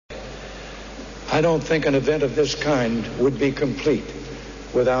I don't think an event of this kind would be complete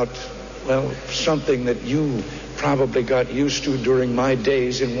without, well, something that you probably got used to during my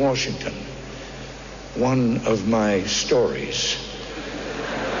days in Washington. One of my stories.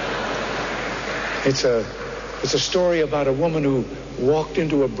 It's a story about a woman who walked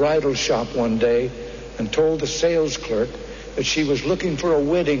into a bridal shop one day and told the sales clerk that she was looking for a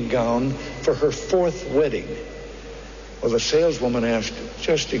wedding gown for her 4th wedding. Well, the saleswoman asked,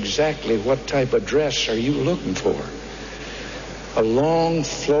 just exactly what type of dress are you looking for? A long,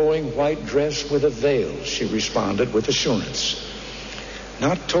 flowing white dress with a veil, she responded with assurance.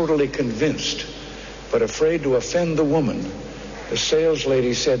 Not totally convinced, but afraid to offend the woman, the sales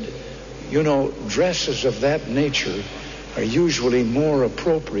lady said, you know, dresses of that nature are usually more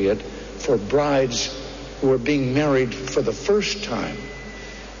appropriate for brides who are being married for the first time,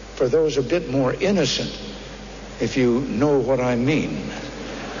 for those a bit more innocent, if you know what I mean.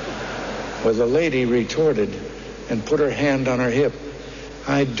 Well, the lady retorted and put her hand on her hip.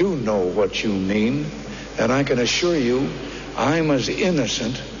 I do know what you mean, and I can assure you I'm as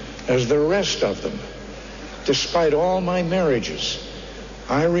innocent as the rest of them. Despite all my marriages,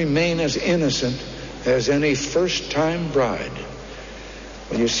 I remain as innocent as any first-time bride.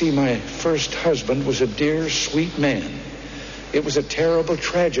 Well, you see, my first husband was a dear, sweet man. It was a terrible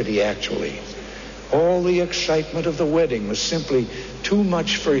tragedy, actually. All the excitement of the wedding was simply too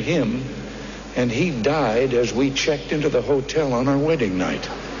much for him, and he died as we checked into the hotel on our wedding night.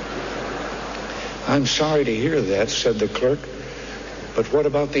 I'm sorry to hear that, said the clerk, but what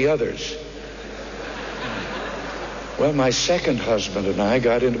about the others? Well, my second husband and I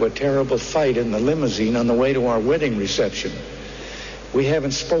got into a terrible fight in the limousine on the way to our wedding reception. We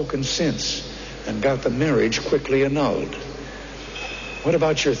haven't spoken since and got the marriage quickly annulled. What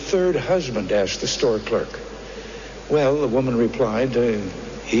about your third husband? Asked the store clerk. Well, the woman replied,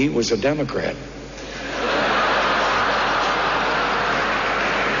 he was a Democrat.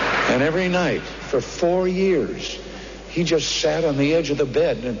 And every night for 4 years, he just sat on the edge of the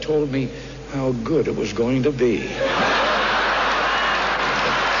bed and told me how good it was going to be.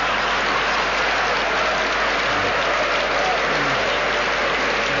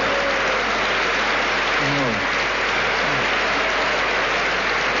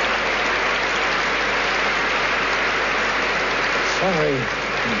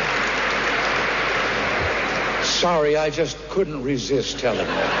 Sorry, I just couldn't resist telling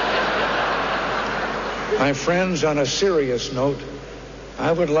you. My friends, on a serious note,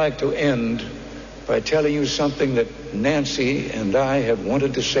 I would like to end by telling you something that Nancy and I have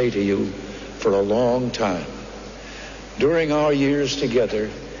wanted to say to you for a long time. During our years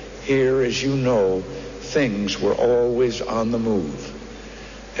together, here, as you know, things were always on the move.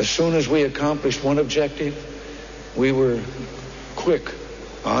 As soon as we accomplished one objective, we were quick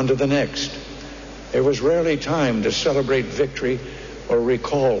on to the next. There was rarely time to celebrate victory or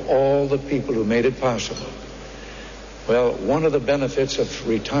recall all the people who made it possible. Well, one of the benefits of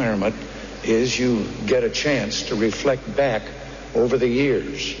retirement is you get a chance to reflect back over the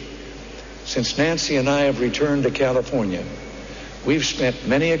years. Since Nancy and I have returned to California, we've spent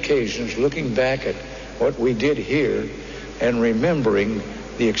many occasions looking back at what we did here and remembering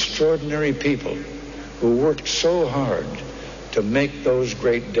the extraordinary people who worked so hard to make those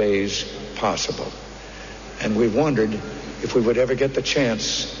great days possible. And we wondered if we would ever get the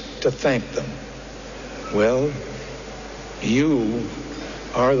chance to thank them. Well, you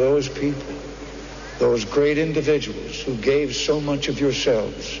are those people, those great individuals who gave so much of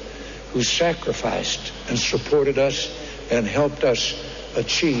yourselves, who sacrificed and supported us and helped us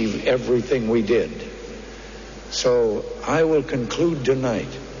achieve everything we did. So I will conclude tonight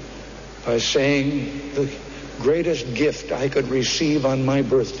by saying the greatest gift I could receive on my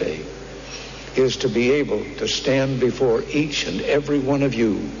birthday is to be able to stand before each and every one of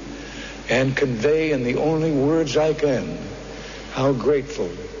you and convey in the only words I can how grateful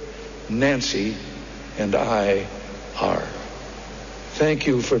Nancy and I are. Thank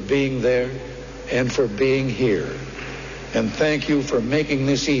you for being there and for being here. And thank you for making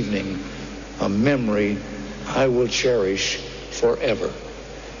this evening a memory I will cherish forever.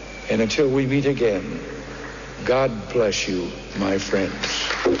 And until we meet again, God bless you, my friends.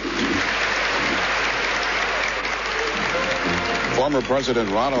 Former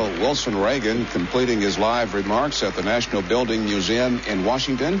President Ronald Wilson Reagan completing his live remarks at the National Building Museum in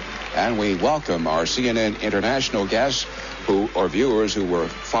Washington. And we welcome our CNN International guests or viewers who were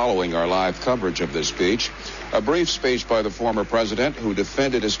following our live coverage of this speech. A brief speech by the former president who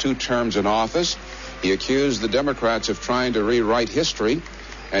defended his 2 terms in office. He accused the Democrats of trying to rewrite history.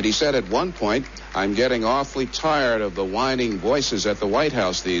 And he said at one point, I'm getting awfully tired of the whining voices at the White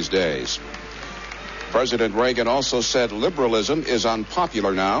House these days. President Reagan also said liberalism is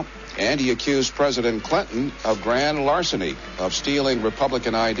unpopular now, and he accused President Clinton of grand larceny, of stealing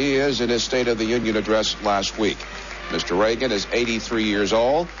Republican ideas in his State of the Union address last week. Mr. Reagan is 83 years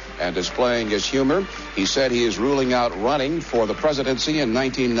old and displaying his humor. He said he is ruling out running for the presidency in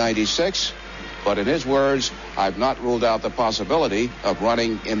 1996, but in his words, I've not ruled out the possibility of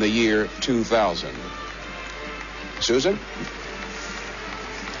running in the year 2000. Susan?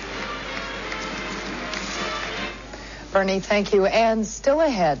 Bernie, thank you. And still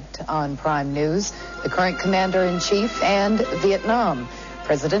ahead on Prime News, the current commander-in-chief and Vietnam.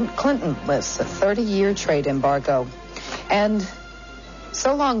 President Clinton lifts a 30-year trade embargo. And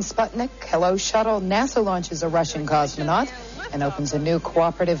so long, Sputnik. Hello, shuttle. NASA launches a Russian cosmonaut and opens a new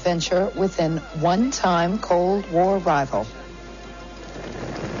cooperative venture within one-time Cold War rival.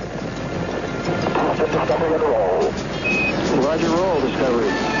 Discovery on the roll. Roger, roll,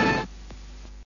 Discovery.